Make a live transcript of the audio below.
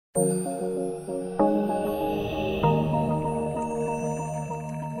Welcome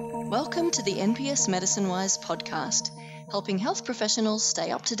to the NPS Medicine Wise podcast, helping health professionals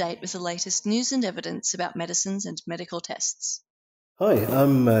stay up to date with the latest news and evidence about medicines and medical tests. Hi,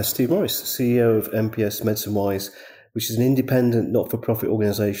 I'm Steve Morris, CEO of NPS Medicine Wise, which is an independent, not-for-profit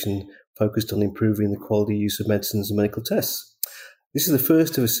organisation focused on improving the quality use of medicines and medical tests. This is the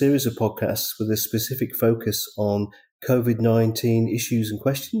first of a series of podcasts with a specific focus on COVID-19 issues and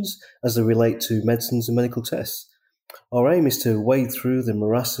questions as they relate to medicines and medical tests. Our aim is to wade through the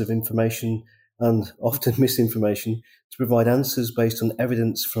morass of information and often misinformation to provide answers based on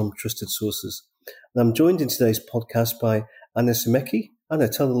evidence from trusted sources. And I'm joined in today's podcast by Anna Simecki. Anna,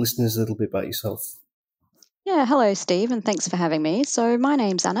 tell the listeners a little bit about yourself. Yeah, hello, Steve, and thanks for having me. So my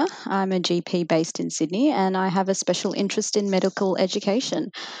name's Anna. I'm a GP based in Sydney, and I have a special interest in medical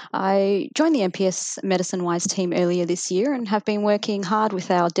education. I joined the NPS Medicine Wise team earlier this year and have been working hard with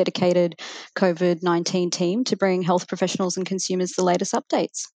our dedicated COVID-19 team to bring health professionals and consumers the latest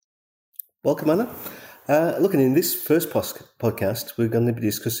updates. Welcome, Anna. Looking in this first podcast, we're going to be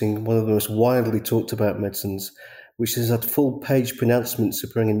discussing one of the most widely talked about medicines, which has had full page pronouncements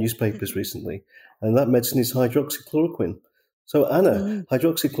appearing in newspapers recently, and that medicine is hydroxychloroquine. So, Anna,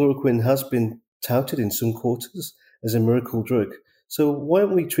 hydroxychloroquine has been touted in some quarters as a miracle drug. So why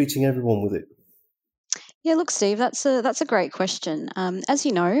aren't we treating everyone with it? Yeah, look, Steve, that's a great question. As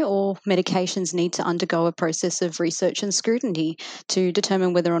you know, all medications need to undergo a process of research and scrutiny to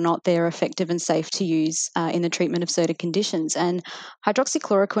determine whether or not they're effective and safe to use in the treatment of certain conditions. And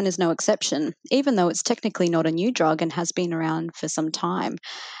hydroxychloroquine is no exception, even though it's technically not a new drug and has been around for some time.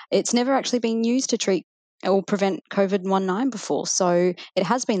 It's never actually been used to treat or prevent COVID-19 before, so it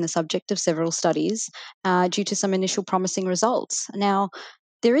has been the subject of several studies due to some initial promising results. Now,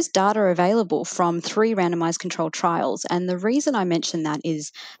 there is data available from 3 randomized controlled trials, and the reason I mention that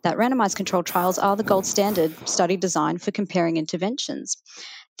is that randomized controlled trials are the gold standard study design for comparing interventions.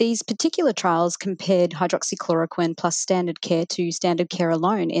 These particular trials compared hydroxychloroquine plus standard care to standard care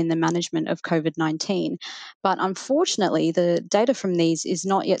alone in the management of COVID-19. But unfortunately, the data from these is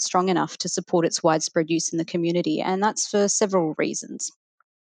not yet strong enough to support its widespread use in the community, and that's for several reasons.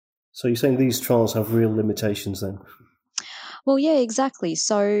 So you're saying these trials have real limitations then? Well, yeah, exactly.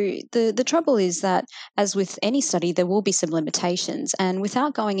 So the trouble is that, as with any study, there will be some limitations. And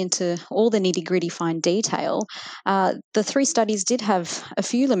without going into all the nitty gritty fine detail, the 3 studies did have a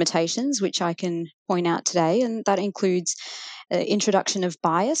few limitations, which I can point out today. And that includes introduction of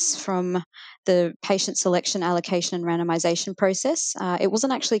bias from the patient selection, allocation, and randomization process. It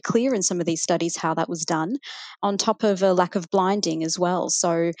wasn't actually clear in some of these studies how that was done, on top of a lack of blinding as well.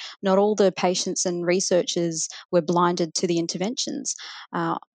 So not all the patients and researchers were blinded to the interventions.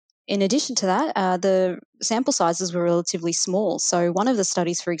 In addition to that, the sample sizes were relatively small. So one of the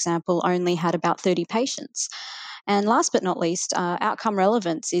studies, for example, only had about 30 patients. And last but not least, outcome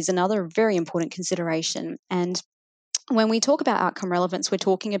relevance is another very important consideration. And when we talk about outcome relevance, we're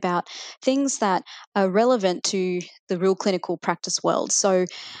talking about things that are relevant to the real clinical practice world. So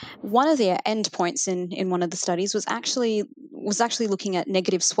one of the endpoints in one of the studies was actually looking at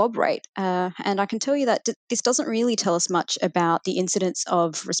negative swab rate, and I can tell you that this doesn't really tell us much about the incidence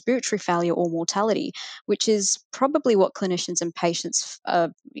of respiratory failure or mortality, which is probably what clinicians and patients are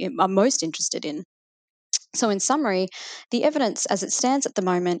most interested in. So, in summary, the evidence as it stands at the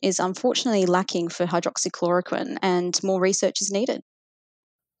moment is unfortunately lacking for hydroxychloroquine, and more research is needed.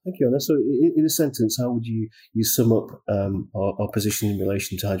 Thank you, Anna. So in a sentence, how would you sum up our position in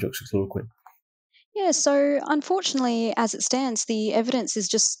relation to hydroxychloroquine? Yeah, so unfortunately, as it stands, the evidence is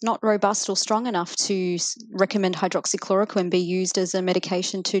just not robust or strong enough to recommend hydroxychloroquine be used as a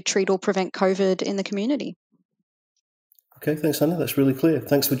medication to treat or prevent COVID in the community. Okay, thanks, Anna. That's really clear.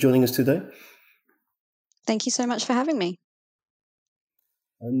 Thanks for joining us today. Thank you so much for having me.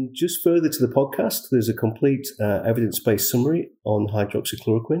 And just further to the podcast, there's a complete evidence-based summary on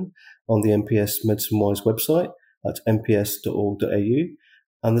hydroxychloroquine on the NPS Medicine Wise website at nps.org.au.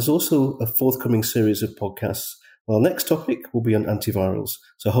 And there's also a forthcoming series of podcasts. Our next topic will be on antivirals,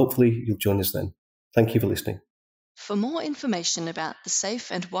 so hopefully you'll join us then. Thank you for listening. For more information about the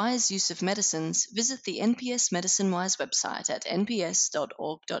safe and wise use of medicines, visit the NPS Medicine Wise website at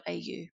nps.org.au.